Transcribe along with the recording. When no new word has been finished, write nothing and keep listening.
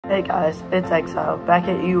Hey guys, it's Exile, back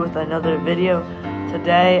at you with another video.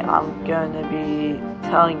 Today I'm going to be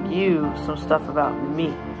telling you some stuff about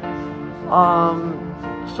me.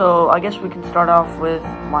 So I guess we can start off with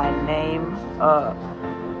my name.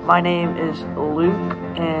 My name is Luke,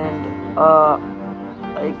 and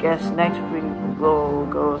I guess next we will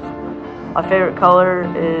go with my favorite color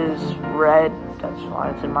is red. That's why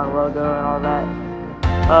it's in my logo and all that.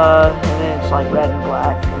 And then it's like red and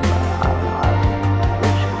black.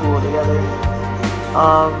 Together.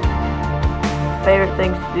 Favorite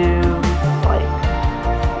things to do, like,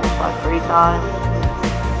 with my free time,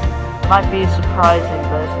 might be surprising,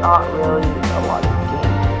 but it's not really a lot of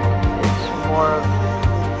gaming. It's more of,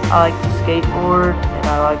 I like to skateboard, and I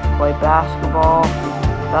like to play basketball.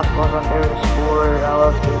 Basketball is my favorite sport. I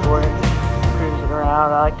love skateboarding, just cruising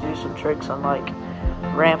around. I like to do some tricks on, like,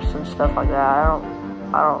 ramps and stuff like that.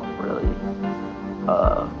 I don't really,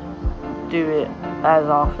 do it as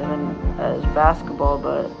often as basketball,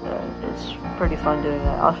 but it's pretty fun doing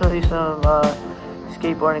that. I'll show you some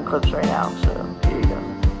skateboarding clips right now, so here you go.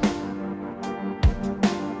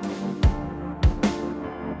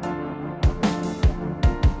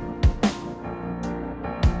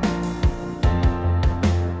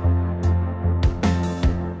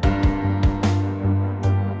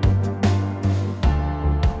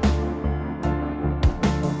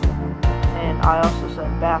 And I also said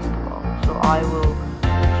basketball. So I will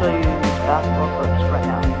show you these basketball clips right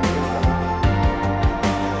now.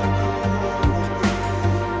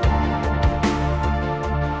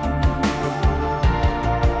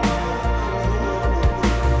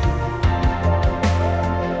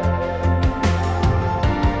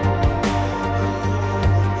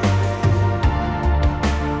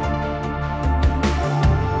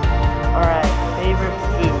 Alright, favorite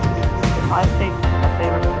food. If I pick a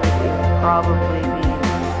favorite food, it would probably be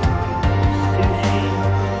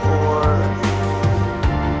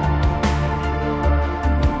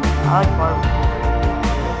I like barbecue,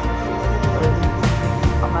 but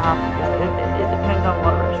I'm gonna have to go. It depends on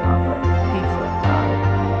what restaurant, but pizza.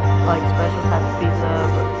 Like special type of pizza,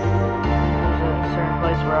 but there's a certain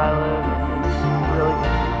place where I live and it's really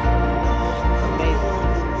good pizza. It's amazing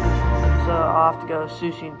pizza. So I'll have to go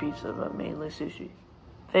sushi and pizza, but mainly sushi.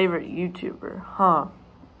 Favorite YouTuber?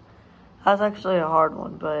 That's actually a hard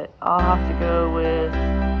one, but I'll have to go with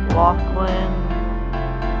Lachlan,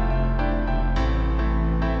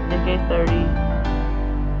 Nick-A30,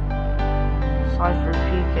 Cypher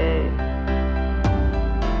PK,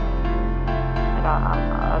 and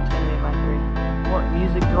that's gonna be my three. What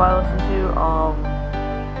music do I listen to?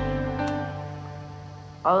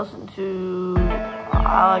 I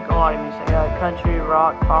like a lot of music. I like country,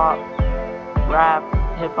 rock, pop, rap,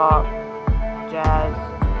 hip hop, jazz,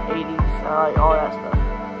 80s. I like all that stuff.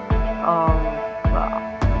 But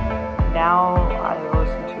now I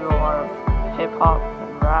listen to a lot of hip hop,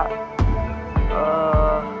 rap.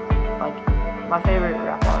 Like my favorite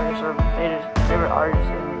rap artist or favorite artist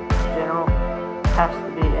in general has to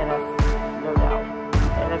be NF, no doubt.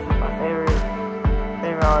 NF is my favorite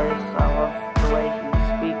artist. I love the way he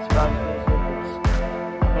speaks about his music. It's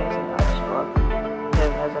amazing. I just love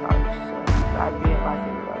him as an artist. So that'd be my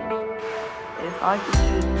favorite artist. If I could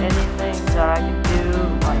choose anything that I could do,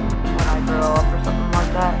 like when I grow up or something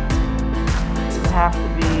like that, it would have to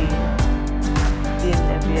be in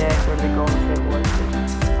the NBA or the Golden State Warriors.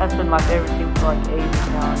 That's been my favorite team for like ages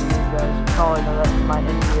now. You guys probably know that's my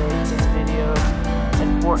NBA game video and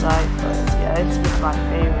Fortnite, but yeah, it's just my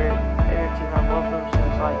favorite team. I've loved them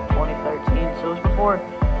since like 2013. So it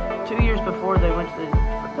was 2 years before they went to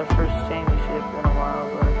their first championship in a while,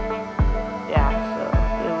 but yeah, so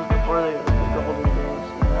it was before the Golden days,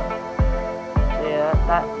 you know. So yeah,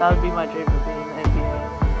 that would be my dream to be in the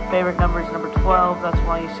NBA. Favorite number is number 12. That's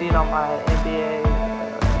why you see it on my NBA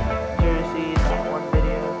jersey in that one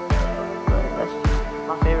video. But that's just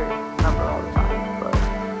my favorite number all the time. But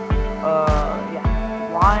yeah,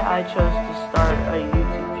 why I chose to start a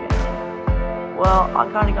YouTube channel? Well, I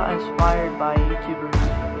kind of got inspired by YouTubers,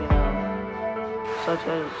 you know, such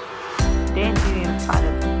as DanTDM kind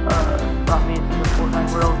of brought me into the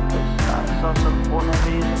Fortnite world because I saw some Fortnite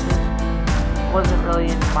videos of his. Wasn't really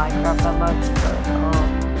into Minecraft that much, but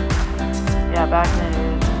yeah, back then it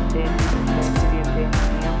was DanTDM,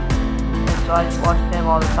 and so I just watched him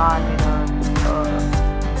all the time, you know,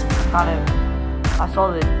 I saw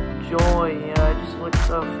the joy, you know, it just looked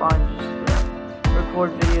so fun, just to record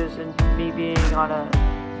videos and me being on a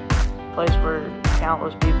place where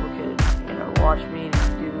countless people could, you know, watch me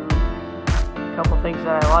do a couple things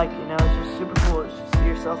that I like, you know, it's just super cool, it's just see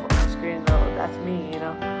yourself on the screen, though, that's me, you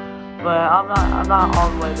know, but I'm not all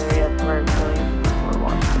the way there yet where millions of people are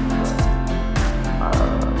watching.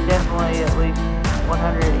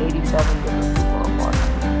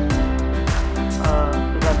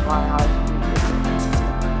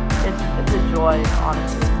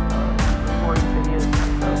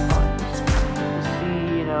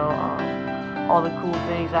 all the cool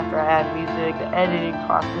things after I add music. The editing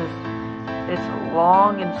process, it's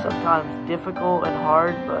long and sometimes difficult and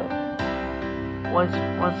hard, but once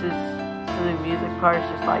it's to the music part, it's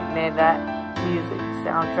just like, man, that music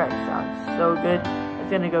soundtrack sounds so good. It's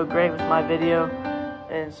gonna go great with my video.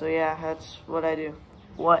 And so yeah, that's what I do.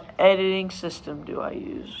 What editing system do I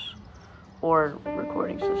use? Or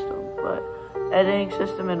recording system? But editing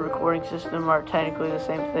system and recording system are technically the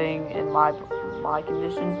same thing in my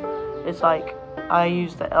condition. It's like I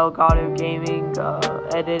use the Elgato Gaming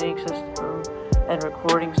editing system and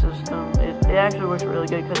recording system. It actually works really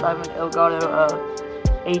good because I have an Elgato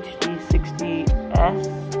HD60S.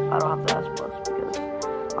 I don't have the S Plus because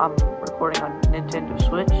I'm recording on Nintendo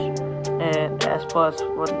Switch, and S Plus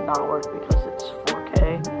would not work because it's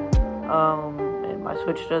 4K. And my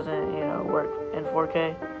Switch doesn't, work in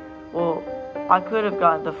 4K. Well, I could have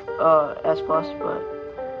gotten the S Plus, but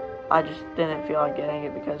I just didn't feel like getting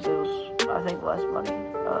it because it was, I think, less money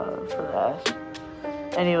for the S.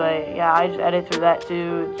 Anyway, yeah, I just edit through that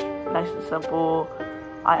too. It's nice and simple.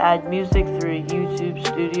 I add music through YouTube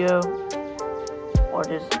Studio or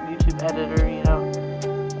just YouTube Editor,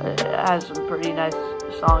 It has some pretty nice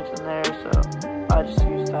songs in there, so I just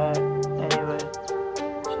use that. Anyway,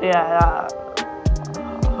 so yeah,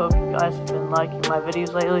 I hope you guys have been liking my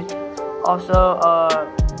videos lately. Also,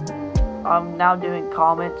 I'm now doing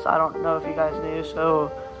comments. I don't know if you guys knew,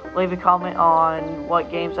 so leave a comment on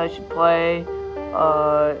what games I should play.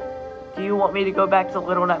 Do you want me to go back to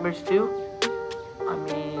Little Nightmares 2? I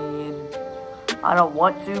mean, I don't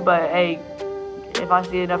want to, but hey, if I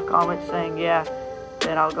see enough comments saying yeah,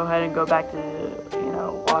 then I'll go ahead and go back to,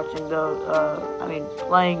 watching those,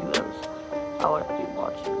 playing those. I wouldn't be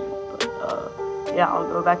watching, but, yeah, I'll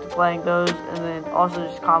go back to playing those, and then also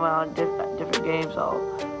just comment on different games. I'll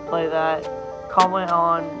play that. Comment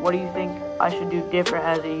on what do you think I should do different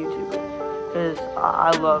as a YouTuber, because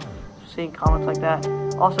I love seeing comments like that.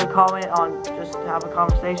 Also comment on just have a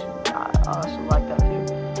conversation. I also like that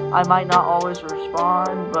too. I might not always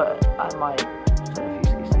respond, but I might. So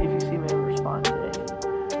if you see me respond to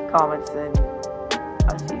any comments, then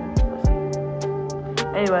I see you.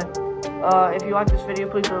 Anyway, if you like this video,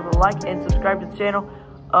 please leave a like and subscribe to the channel.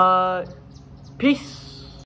 Peace.